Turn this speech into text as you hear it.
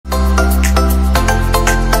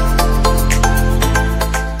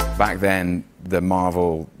Back then, the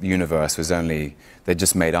Marvel universe was only, they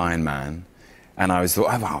just made Iron Man. And I was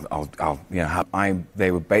thought, oh, I'll you know,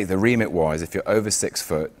 the remit was, if you're over 6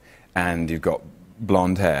 foot and you've got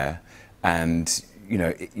blonde hair, and you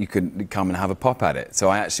know, you could come and have a pop at it. So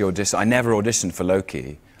I actually auditioned. I never auditioned for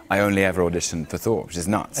Loki. I only ever auditioned for Thor, which is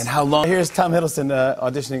nuts. And how long? Here's Tom Hiddleston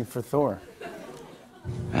auditioning for Thor.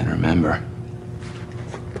 And remember,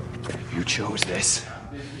 you chose this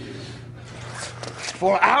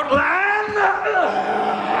for Outland.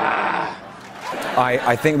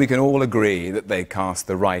 I think we can all agree that they cast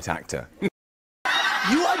the right actor. You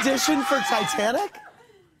auditioned for Titanic?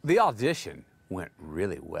 The audition went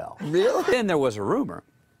really well. Really? Then there was a rumor,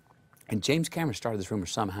 and James Cameron started this rumor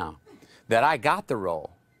somehow, that I got the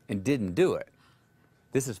role and didn't do it.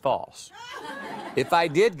 This is false. If I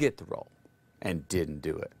did get the role and didn't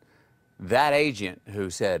do it, that agent who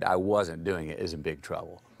said I wasn't doing it is in big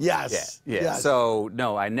trouble. Yes. Yeah. Yes. So,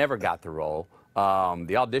 no, I never got the role.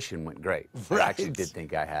 The audition went great. Right. I actually did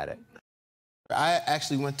think I had it. I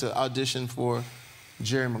actually went to audition for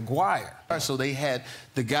Jerry Maguire. So they had,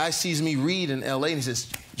 the guy sees me read in LA and he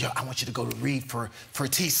says, yo, I want you to go to read for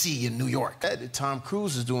TC in New York. Tom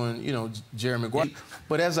Cruise is doing, you know, Jerry Maguire.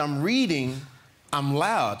 But as I'm reading, I'm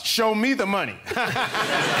loud. Show me the money. You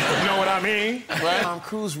know what I mean? Right? Tom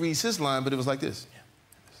Cruise reads his line, but it was like this.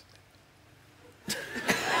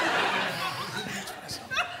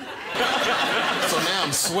 So now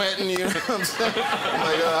I'm sweating, you know what I'm saying? I'm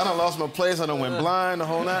like, I done lost my place, I done went blind the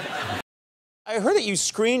whole night. I heard that you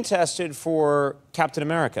screen tested for Captain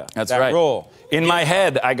America. That's that right. role. In my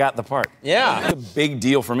head, I got the part. Yeah. It's a big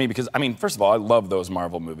deal for me because, I mean, first of all, I love those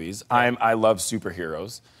Marvel movies. I love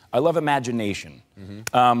superheroes. I love imagination.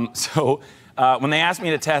 So when they asked me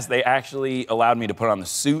to test, they actually allowed me to put on the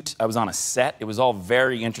suit. I was on a set. It was all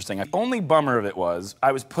very interesting. The only bummer of it was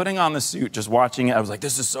I was putting on the suit, just watching it. I was like,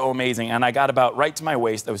 this is so amazing. And I got about right to my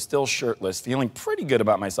waist. I was still shirtless, feeling pretty good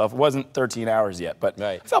about myself. It wasn't 13 hours yet, but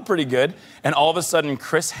I felt pretty good. And all of a sudden,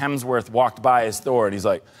 Chris Hemsworth walked by as Thor, and he's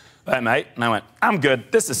like, hey, mate. And I went, I'm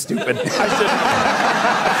good. This is stupid. I should...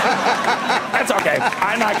 That's okay.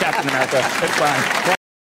 I'm not Captain America. It's fine.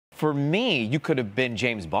 For me, you could have been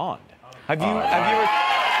James Bond. Have you ever...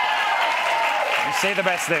 You say the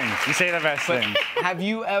best thing. You say the best thing. Have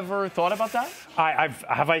you ever thought about that?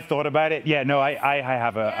 Have I thought about it? Yeah, no, I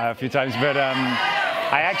have a few times, but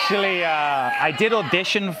I actually I did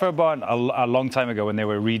audition for Bond a long time ago when they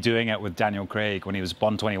were redoing it with Daniel Craig when he was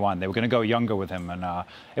Bond 21. They were going to go younger with him, and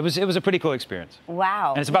it was a pretty cool experience.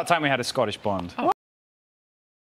 Wow. And it's about time we had a Scottish Bond.